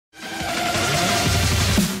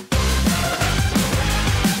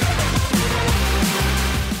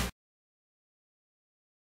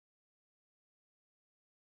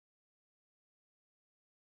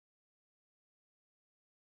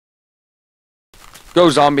Go,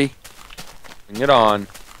 zombie. Bring it on.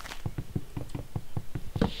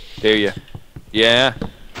 Dare you. Yeah.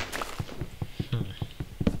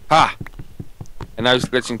 Ha! And I was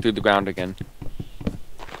glitching through the ground again.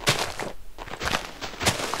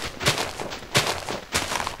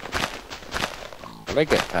 How do I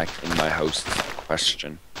get back in my house?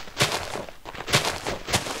 Question.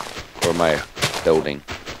 Or my building.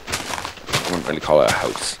 I wouldn't really call it a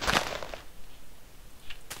house.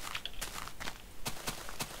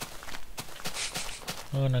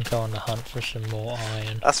 I'm gonna go on the hunt for some more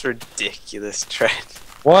iron. That's ridiculous, Trent.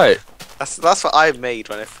 What? That's what I made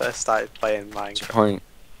when I first started playing Minecraft. Point.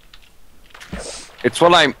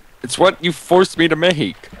 It's what you forced me to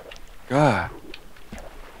make. God.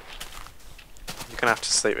 You're gonna have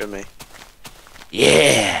to sleep with me.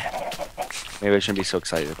 Yeah. Maybe I shouldn't be so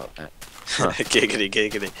excited about that. Huh. Giggity,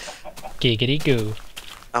 giggity. Giggity goo.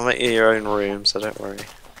 I'm at your own room, so don't worry.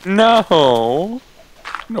 No.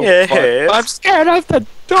 No. Yes. I'm scared of the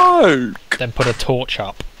dark. Then put a torch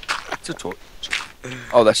up. It's a torch.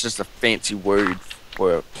 Oh, that's just a fancy word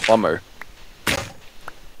for a plumber.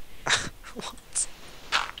 What?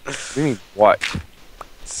 What do you mean, what?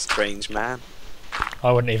 Strange man.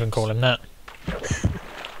 I wouldn't even call him that.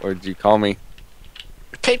 What did you call me?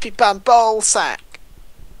 Pee-pee bum ball sack.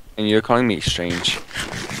 And you're calling me strange.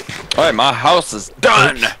 Alright, my house is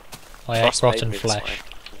done! Oops. I ate Frost made rotten me this flesh. way,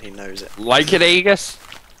 and he knows it. Like it, Aegis?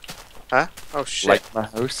 Huh? Oh shit. Like my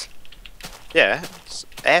house? Yeah, it's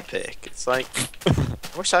epic. It's like,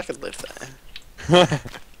 I wish I could live there.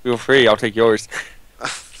 Feel free, I'll take yours.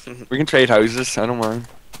 We can trade houses, I don't mind.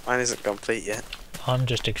 Mine isn't complete yet. I'm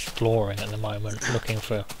just exploring at the moment, looking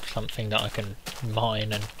for something that I can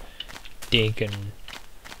mine and dig and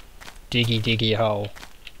diggy hole.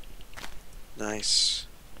 Nice.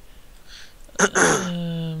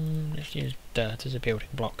 Let's use dirt as a building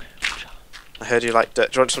block. I heard you like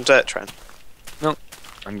dirt. Do you want some dirt, Trent?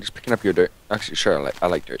 I'm just picking up your dirt. Actually, sure, I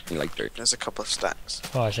like dirt. You like dirt. There's a couple of stacks.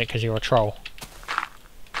 Why is it? Because you're a troll.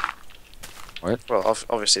 Well,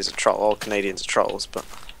 obviously it's a troll. All Canadians are trolls, but...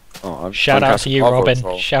 Oh, I'm Shout out to you,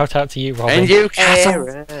 Robin. Shout out to you, Robin. And you,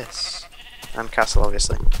 Castle! Yes. And Castle,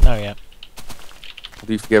 obviously. Oh yeah. What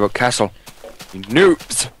do you forget about Castle? You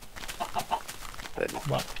noobs! But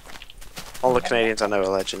What? all the Canadians I know are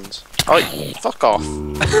legends. Oh, fuck off.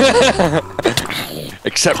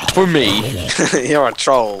 Except for me. You're a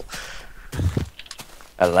troll.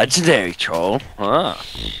 A legendary troll. Ah.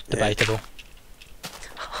 Debatable.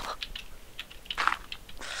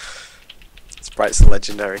 Sprite's a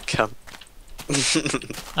legendary cunt.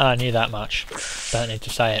 Oh, I knew that much. Don't need to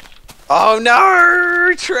say it. Oh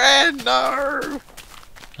no! Trent, no!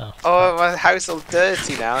 Oh. Oh, my house is all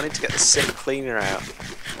dirty now. I need to get the sick cleaner out.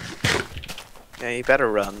 Yeah, you better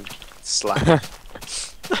run. Slack. I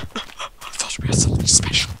thought we had something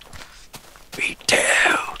special. We do.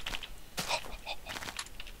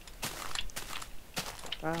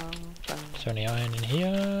 Is there any iron in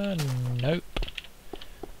here? Nope.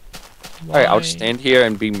 Alright, I'll Why- stand here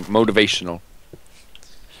and be motivational.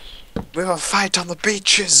 We will fight on the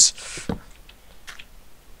beaches!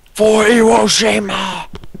 For Hiroshima!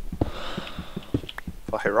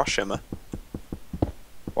 For Hiroshima?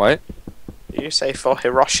 What? Did you say for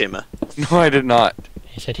Hiroshima? No, I did not.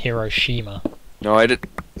 He said Hiroshima. No, I did.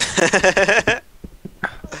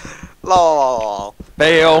 LOL.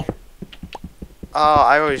 Fail. Oh,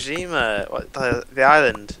 Iwo what the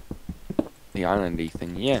island. The islandy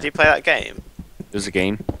thing, yeah. Did you play that game? There's a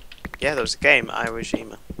game. Yeah, there was a game, Iwo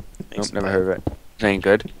Jima. Nope, never heard of it. It ain't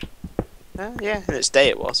good. Yeah, in its day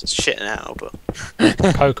it was. It's shit now, but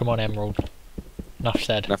Pokemon Emerald. Enough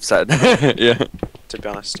said. Enough said. Yeah. to be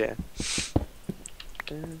honest, yeah.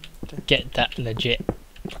 Get that legit.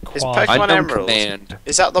 Is acquired. Pokemon Unknown Emerald. command.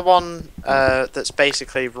 Is that the one that's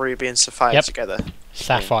basically Ruby and Sapphire Yep. together?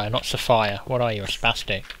 Sapphire, not Sapphire. What are you, a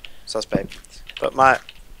spastic? So that's babe. But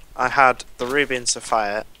I had the Ruby and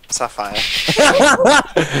Sapphire,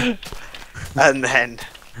 and then,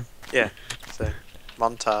 yeah, so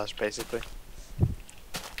montage basically.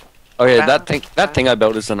 Okay, that thing I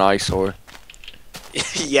built is an eyesore.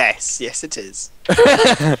 yes, it is.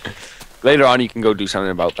 Later on, you can go do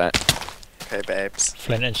something about that. Okay, babes.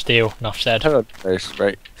 Flint and steel. Enough said. That's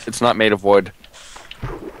right. It's not made of wood.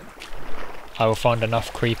 I will find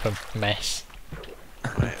enough creeper mess.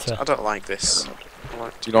 Right, I don't like this.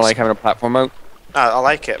 You don't like having a platform out? I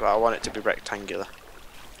like it, but I want it to be rectangular.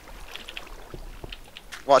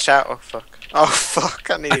 Watch out! Oh fuck! Oh fuck!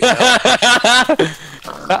 I need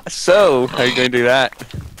help. So, how are you going to do that?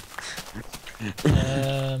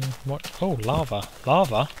 What? Oh, lava.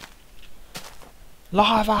 Lava?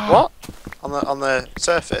 Lava! What? On the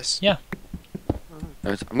surface. Yeah. Oh.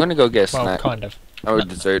 I'm gonna go get a Well, snack. kind of. Or a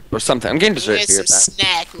dessert. Or something. I'm getting dessert Get here. some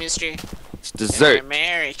snack, mister. It's dessert,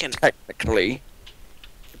 American. technically.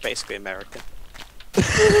 You're basically American.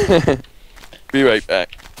 Be right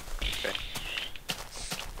back. Okay.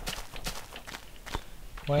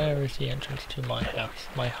 Where is the entrance to my house?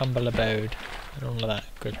 My humble abode. And all of that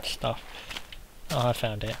good stuff. Oh, I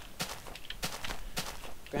found it.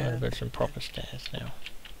 I've got some proper stairs now.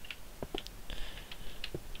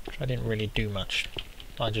 I didn't really do much.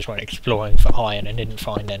 I just went exploring for iron and didn't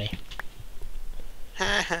find any.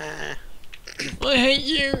 Haha. I hate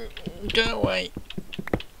you! Go away!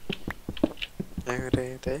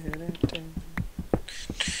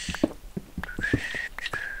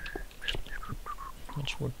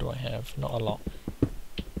 Which wood do I have? Not a lot.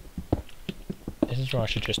 This is where I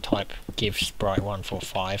should just type give sprite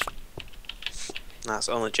 145. That's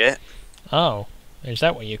unlegit. Oh, is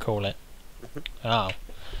that what you call it? Oh.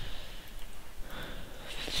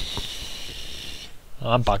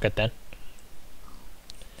 I'm buggered then.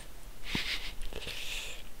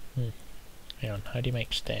 Hang on, how do you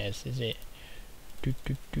make stairs? Is it...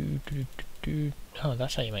 Oh,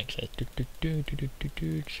 that's how you make stairs.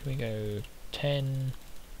 Should we go 10...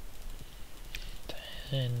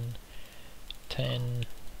 10... 10...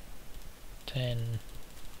 10...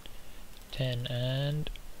 10 and...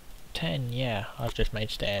 10, yeah, I've just made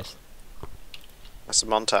stairs. That's a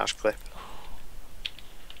montage clip.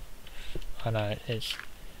 I know, it's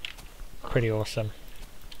pretty awesome.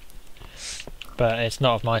 But it's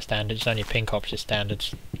not of my standards, it's only Pink Ops'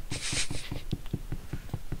 standards.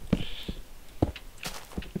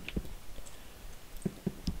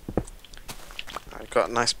 I've got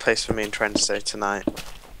a nice place for me and Trent to stay tonight.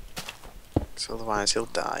 So otherwise he'll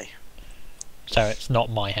die. So it's not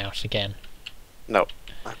my house again. No,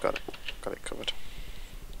 I've got it. Got it covered.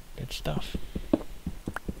 Good stuff.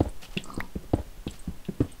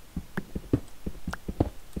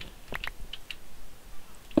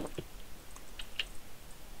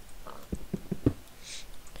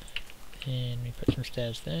 And we put some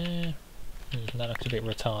stairs there. That looks a bit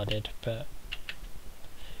retarded, but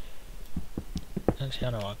actually I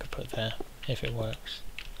know what I could put there if it works.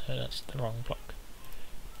 Oh, that's the wrong block.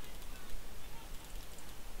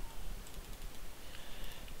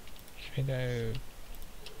 Should we go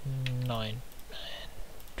 9?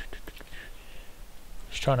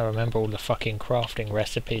 Just trying to remember all the fucking crafting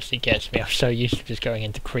recipes it gets me. I'm so used to just going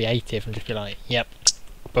into creative and just be like, yep,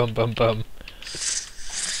 boom, boom, boom.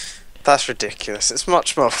 That's ridiculous. It's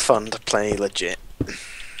much more fun to play legit.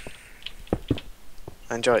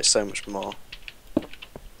 I enjoy it so much more.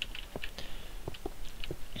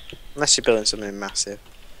 Unless you're building something massive.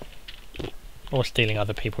 Or stealing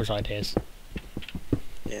other people's ideas.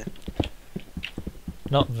 Yeah.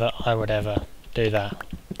 Not that I would ever do that.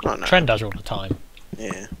 Oh no. Trent does all the time.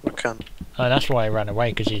 Yeah, we can. And that's why I ran away,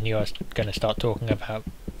 because he knew I was going to start talking about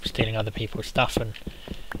stealing other people's stuff, and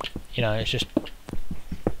you know, it's just...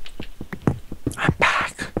 I'm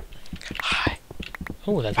back. Hi.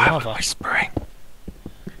 Oh, there's Why am I lava. whispering?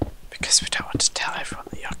 Because we don't want to tell everyone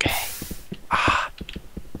that you're gay. Ah,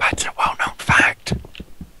 but it's a well-known fact.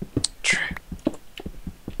 True.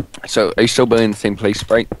 So, are you still building the same place,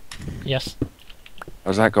 right? Yes,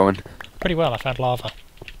 How's that going? pretty well. I found lava.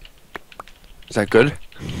 Is that good?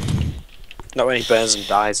 Not when he burns and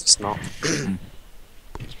dies, it's not.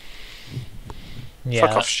 Yeah.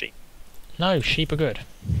 Fuck off, sheep. No, sheep are good.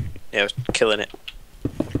 Yeah, I was killing it.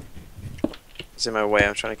 It's in my way,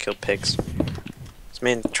 I'm trying to kill pigs. So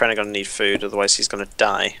me and Trent are gonna need food, otherwise he's gonna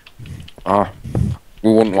die. Oh,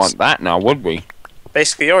 we wouldn't want that now, would we?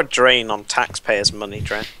 Basically, you're a drain on taxpayers' money,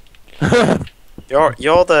 Trent. You're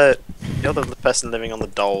the person living on the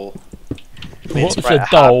dole. I mean, What's it's right, a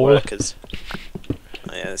hard dole? workers.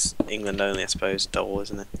 Oh, yeah, it's England only, I suppose. Dole,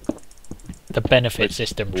 isn't it? The benefit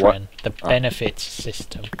system, What? Trent. The benefits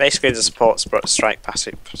system. Basically, the strike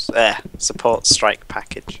package. Support strike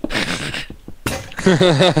package.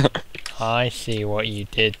 I see what you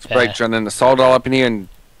did there. Right, running the salt all up in here, and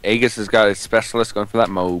Aegis has got a specialist going for that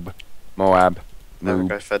Moab. Never Moob.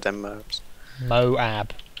 go for them mobs.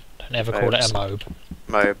 Moab. Don't ever call it a mob.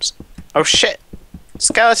 Mobs. Oh shit!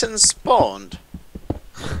 Skeletons spawned.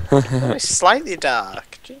 Only slightly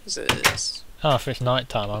dark. Jesus. Oh, if it's night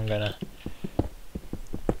time, I'm gonna...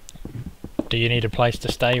 Do you need a place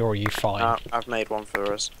to stay, or are you fine? I've made one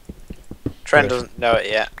for us. Trent Good. doesn't know it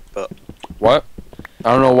yet, but What?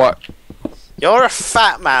 I don't know what. you're a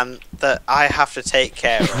fat man that I have to take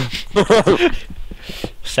care of.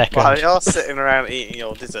 Second. While you're sitting around eating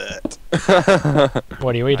your dessert.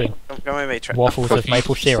 What are you eating? Come with me, Trent. Waffles with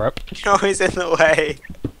maple syrup. You're always in the way.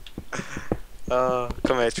 Oh,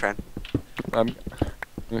 come here, Trent. I'm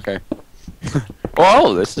Okay.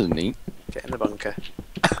 Oh, this is neat. Get in the bunker.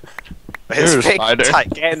 Here's It's a big, spider. tight.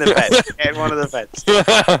 Get in the bed. Get in one of the beds.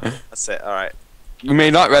 That's it. All right. You may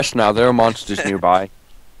not rest now. There are monsters nearby.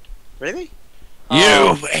 Really? You,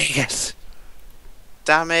 Oh, Vegas.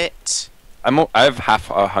 damn it! I have half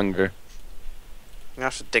a hunger. I'm gonna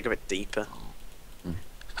have to dig a bit deeper.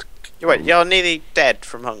 You're nearly dead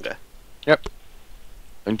from hunger. Yep.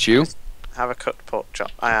 And you? Have a cooked pork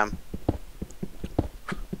chop. I am.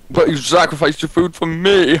 But you sacrificed your food for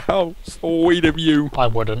me. How sweet of you. I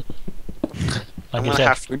wouldn't. I'm Like you gonna said,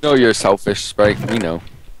 have We know you're selfish, Sprite. We know.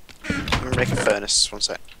 I'm gonna make a furnace. One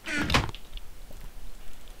sec.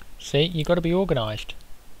 see, you got to be organised.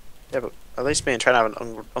 Yeah, but at least me and trying to have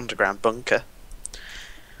an underground bunker.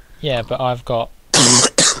 Yeah, but I've got.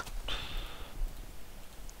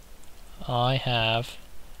 I have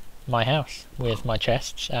my house with my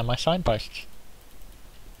chests and my signposts.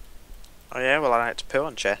 Oh yeah, well I like to poo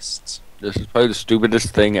on chests. This is probably the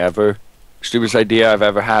stupidest thing ever. Stupidest idea I've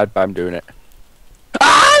ever had, but I'm doing it.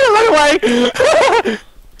 Ah! Run away!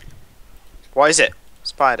 What is it?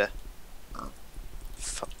 Spider.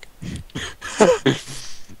 Fuck.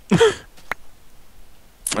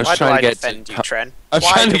 I was Why do trying I to get defend you, to, Tren? I was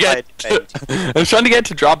Why trying do to I get defend you? I was trying to get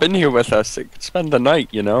to drop in here with us. Spend the night,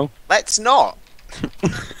 you know. Let's not.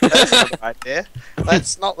 That's not an idea.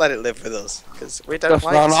 Let's not let it live with us because we don't That's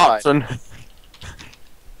like not an spiders. option.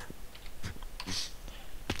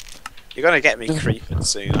 You're gonna get me creeping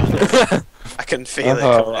soon. Aren't you? I can feel it.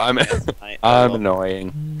 Oh, Coming I'm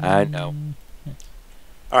annoying. I know.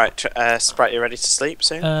 All right, Sprite, you ready to sleep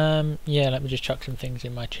soon? Yeah, let me just chuck some things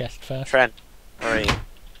in my chest first. Tren, where are you?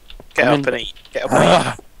 Get I'm up in- and eat. Get up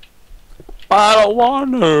and eat. I don't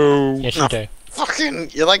want to. Yes, No. you do.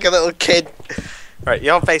 Fucking, you're like a little kid. Right,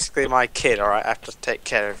 you're basically my kid. All right, I have to take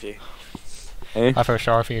care of you. Eh? I feel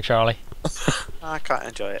sorry for you, Charlie. I can't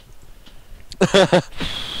enjoy it.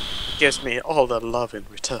 Gives me all the love in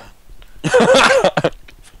return.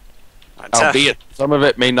 Right, Albeit some of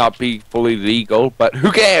it may not be fully legal, but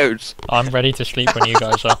who cares? I'm ready to sleep when you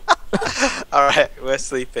guys are. all right, we're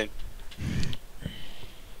sleeping.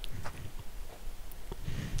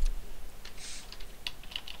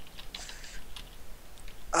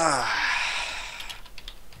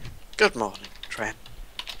 Good morning, Tren.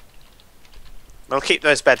 We'll keep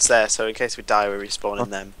those beds there, so in case we die, we respawn in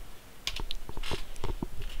them.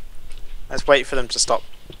 Let's wait for them to stop.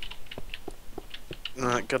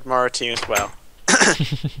 Good morrow to you as well.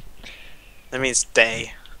 That means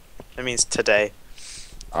day. That means today.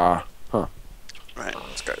 Huh. Right,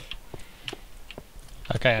 let's go.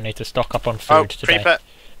 Okay, I need to stock up on food Oh, today. creeper!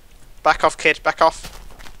 Back off, kid. Back off.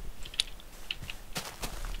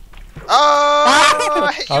 Oh!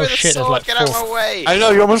 I hit you Oh, with a shit, there's sword. like Get out of four. my way! I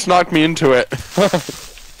know, you almost knocked me into it.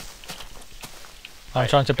 I'm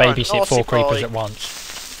trying to Come on, babysit 4 naughty creepers boy. at once.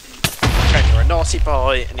 Tren, you're a naughty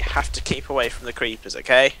boy, and you have to keep away from the creepers,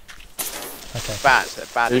 okay? Okay. Bad. They're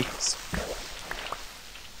bad. Okay. Things.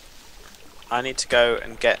 I need to go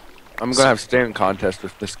and get. I'm gonna have a staring contest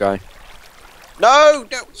with this guy. No!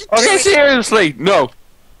 No! You Okay, do it! seriously! No!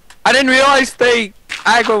 I didn't realize they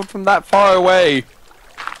aggroed from that far away.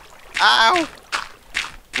 Ow!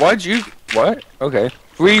 Why'd you... What? Okay.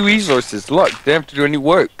 Free resources. Look, they don't have to do any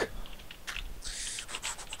work.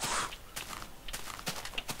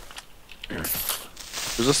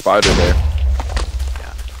 There's a spider there.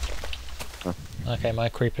 Okay, my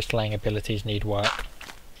creeper slaying abilities need work.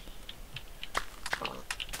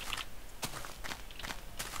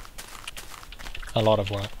 A lot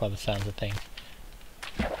of work by the sounds of things.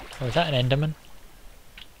 Oh, is that an Enderman?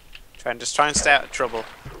 Tren, just try and stay out of trouble.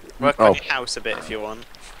 Work Oh. on your house a bit if you want.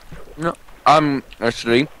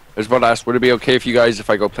 Actually, I was about to ask, would it be okay if you guys, if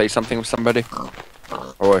I go play something with somebody?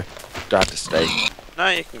 Or do I have to stay? No,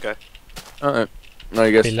 you can go. Alright. I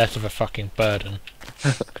Be guess, less of a fucking burden.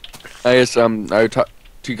 I'll talk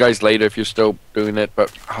to you guys later if you're still doing it,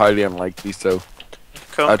 but highly unlikely, so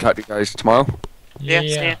Cool. I'll talk to you guys tomorrow. Yeah,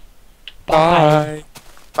 see ya. Bye.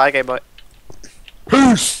 Bye, Game Boy.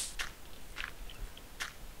 Peace!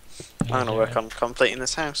 I'm gonna work on completing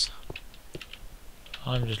this house.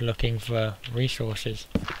 I'm just looking for resources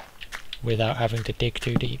without having to dig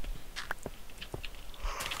too deep.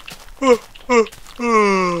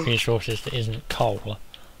 Resources that isn't coal.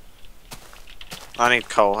 I need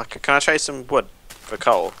coal. Can I trade some wood for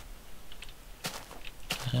coal?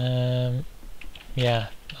 Yeah,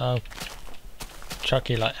 I'll chuck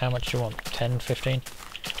you like, how much do you want? 10, 15?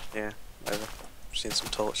 Yeah, over. Seen some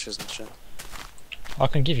torches and shit. I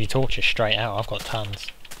can give you torches straight out, I've got tons.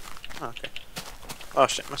 Oh, okay. Oh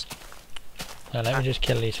shit, must. Now let me just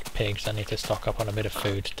kill these pigs. I need to stock up on a bit of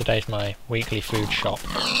food. Today's my weekly food shop.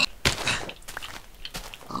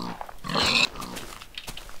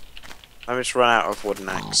 I just run out of wooden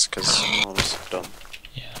axe because I'm almost done.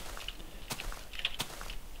 Yeah.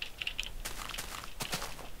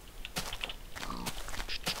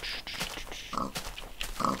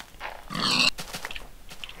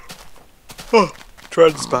 Oh,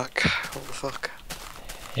 Trent's back. What the fuck?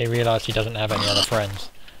 He realised he doesn't have any other friends.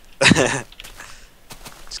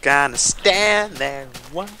 Just gonna stand there and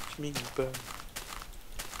watch me burn.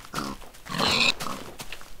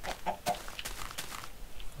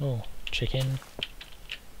 Oh, chicken.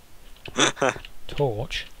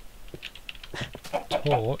 Torch?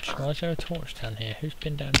 Torch? Why is there a torch down here? Who's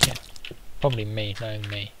been down here? Probably me, knowing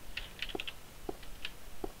me.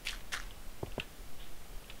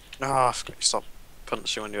 Oh, I forgot you stop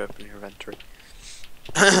punching when you open your inventory.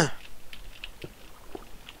 Okay.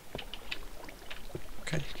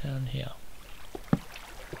 What's down here?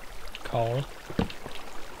 Coal.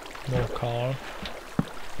 More coal.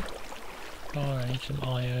 Oh, I need some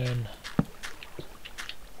iron.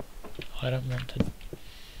 I don't want to...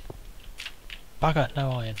 Bugger,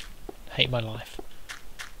 no iron. Hate my life.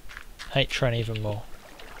 Hate Trent even more.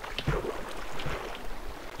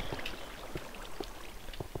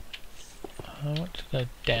 I want to go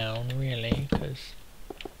down, really, because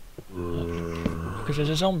there's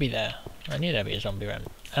a zombie there. I knew there'd be a zombie around.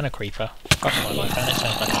 And a creeper. Fuck my life, and it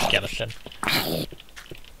sounds like a skeleton.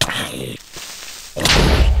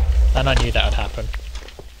 And I knew that would happen.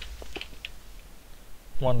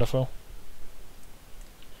 Wonderful.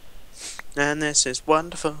 And this is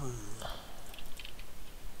wonderful.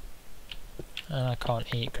 And I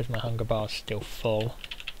can't eat because my hunger bar's still full.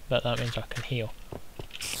 But that means I can heal.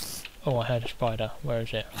 Oh, I heard a spider. Where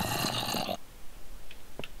is it?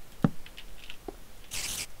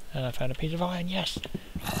 And I found a piece of iron, yes!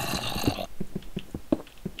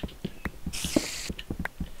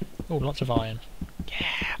 Oh, lots of iron.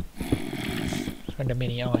 Yeah! I found a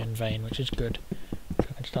mini iron vein, which is good. So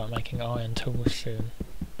I can start making iron tools soon.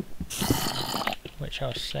 Which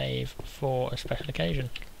I'll save for a special occasion.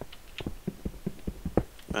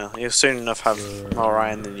 Well, you'll soon enough have more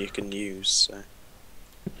iron than you can use, so...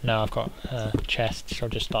 Now I've got a chest, so I'll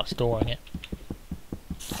just start storing it.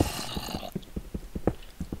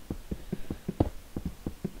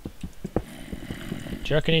 Do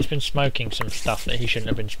you reckon he's been smoking some stuff that he shouldn't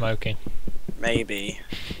have been smoking? Maybe.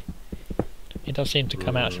 It does seem to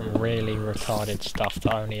come out some really retarded stuff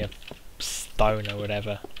that only a stoner would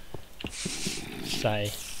ever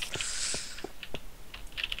say.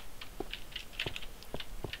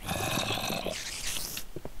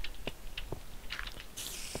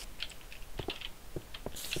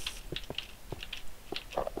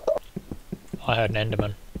 I heard an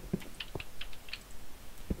Enderman.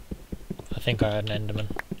 I think I heard an Enderman.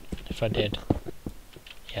 If I did.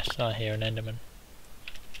 Yes, I hear an Enderman.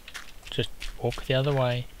 Just walk the other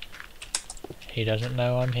way. He doesn't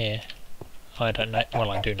know I'm here. I don't know. Well,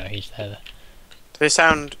 I do know he's there. Do they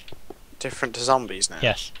sound different to zombies now?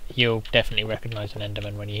 Yes, you'll definitely recognise an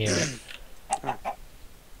Enderman when you hear it.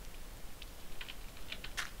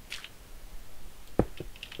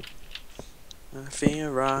 I feel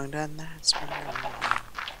wrong, and that's wrong.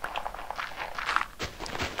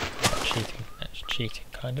 Cheating. That's cheating,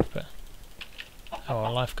 kind of, but... Oh,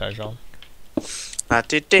 well, life goes on.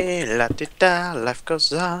 La-di-di, la-di-da, life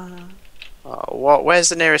goes on. Oh, what? Where's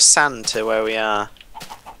the nearest sand to where we are?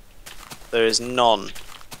 There is none.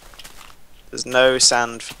 There's no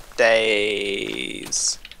sand for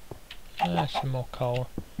days. Some more coal.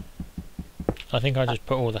 I think I just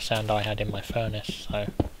put all the sand I had in my furnace, so...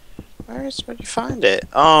 Where'd you find it?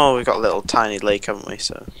 Oh, we've got a little tiny lake, haven't we?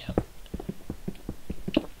 So. Yeah.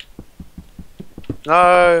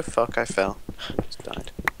 No, fuck! I fell. Just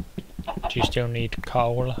died. Do you still need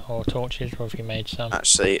coal or torches, or have you made some?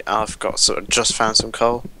 Actually, I've got just found some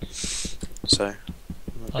coal. So.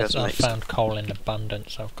 I've found coal in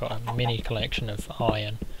abundance. I've got a mini collection of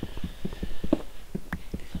iron.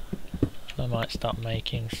 I might start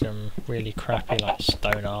making some really crappy, like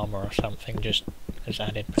stone armor or something, just as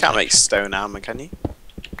added protection. Can't make stone armor, can you?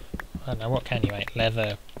 I don't know, what can you make?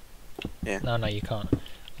 Leather? Yeah. No, you can't.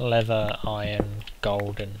 Leather, iron,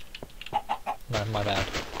 gold, and... No, my bad.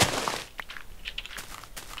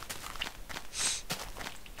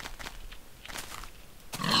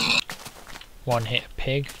 One hit a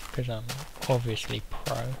pig, because I'm obviously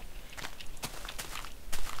pro.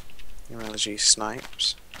 Eulogy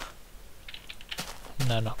snipes.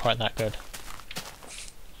 No, not quite that good.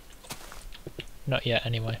 Not yet,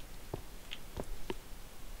 anyway.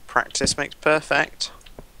 Practice makes perfect.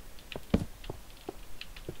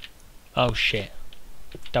 Oh shit.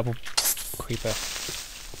 Double creeper.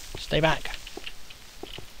 Stay back.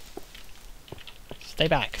 Stay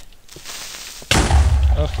back.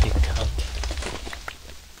 Oh, you cunt.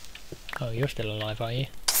 Oh, you're still alive, are you?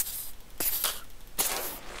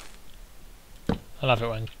 I love it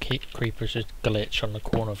when creepers just glitch on the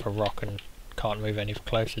corner of a rock and can't move any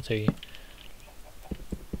closer to you.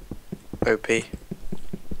 OP.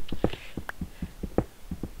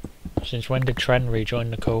 Since when did Tren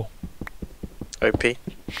rejoin the call? OP. I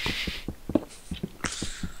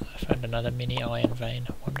found another mini iron vein.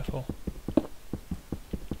 Wonderful.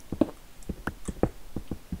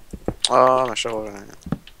 Oh, my shoulder.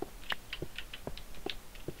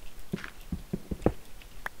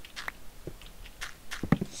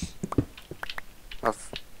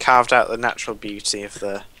 I've carved out the natural beauty of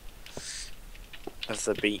the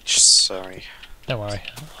beach. Sorry. Don't worry.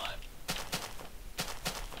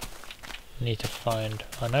 I need to find...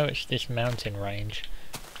 I know it's this mountain range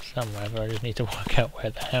somewhere, but I just need to work out where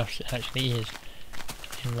the house actually is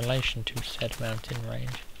in relation to said mountain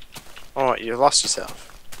range. Oh, you lost yourself.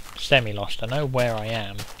 Semi-lost. I know where I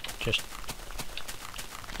am. Just...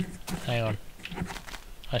 hang on.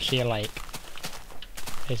 I see a lake.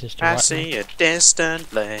 Is this the I right see a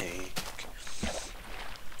distant lake.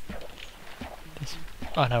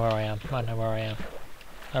 I know where I am. I know where I am.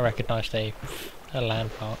 I recognised a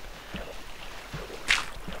landmark.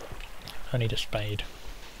 I need a spade.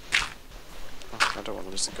 Oh, I don't want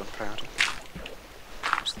to lose the gunpowder.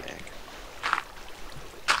 Where's the egg?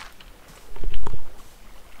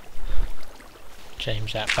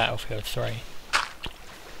 James at Battlefield 3.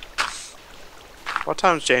 What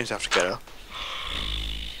time does James have to get up?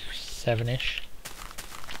 7ish.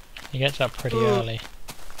 He gets up pretty early.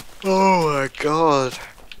 Oh my god.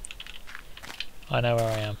 I know where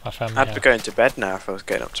I am. I found my I'd be house. going to bed now if I was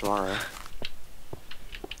getting up tomorrow.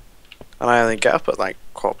 And I only get up at like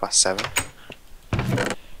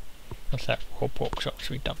 7:15. What's that? Raw pork chop.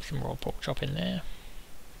 Should we dump some raw pork chop in there?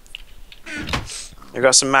 You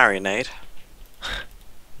got some marinade?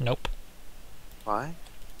 Nope. Why?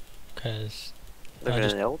 Because Living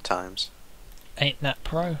just in the old times. ain't that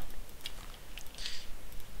pro.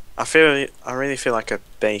 I really feel like a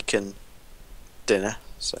bacon dinner.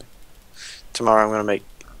 So tomorrow I'm gonna make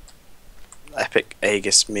epic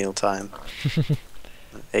Aegis mealtime.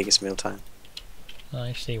 Aegis mealtime.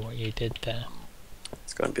 I see what you did there.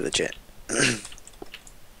 It's gonna be legit.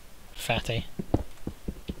 Fatty.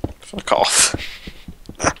 Fuck off.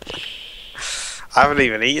 I haven't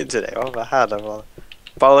even eaten today. What have I had? I've had a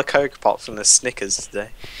bowl of Coke Pops and a Snickers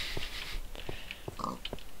today.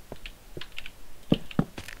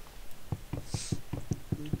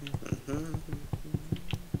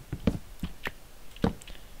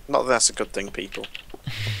 Not that that's a good thing, people.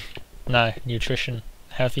 No, nutrition.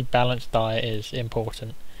 Healthy, balanced diet is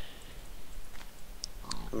important.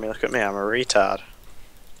 I mean, look at me, I'm a retard.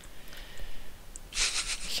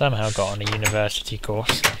 Somehow got on a university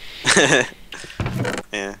course.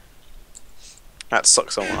 Yeah. That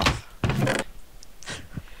sucks someone off.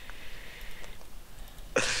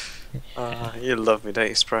 You love me, don't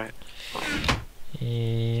you, Sprite?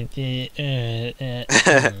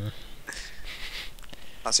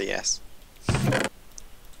 That's a yes.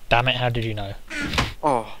 Damn it, how did you know?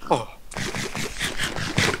 Oh, oh.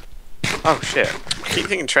 Oh shit. I keep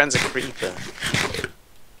thinking Tren's a creeper.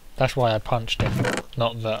 That's why I punched him.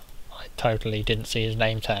 Not that I totally didn't see his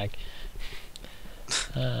name tag.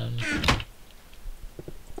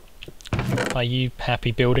 Are you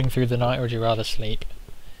happy building through the night, or would you rather sleep?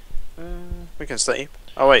 We can sleep.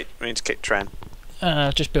 Oh wait, we need to kick Tren.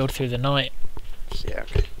 Just build through the night. Yeah,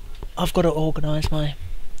 okay. I've got to organise my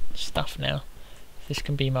stuff now. This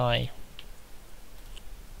can be my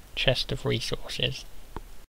chest of resources.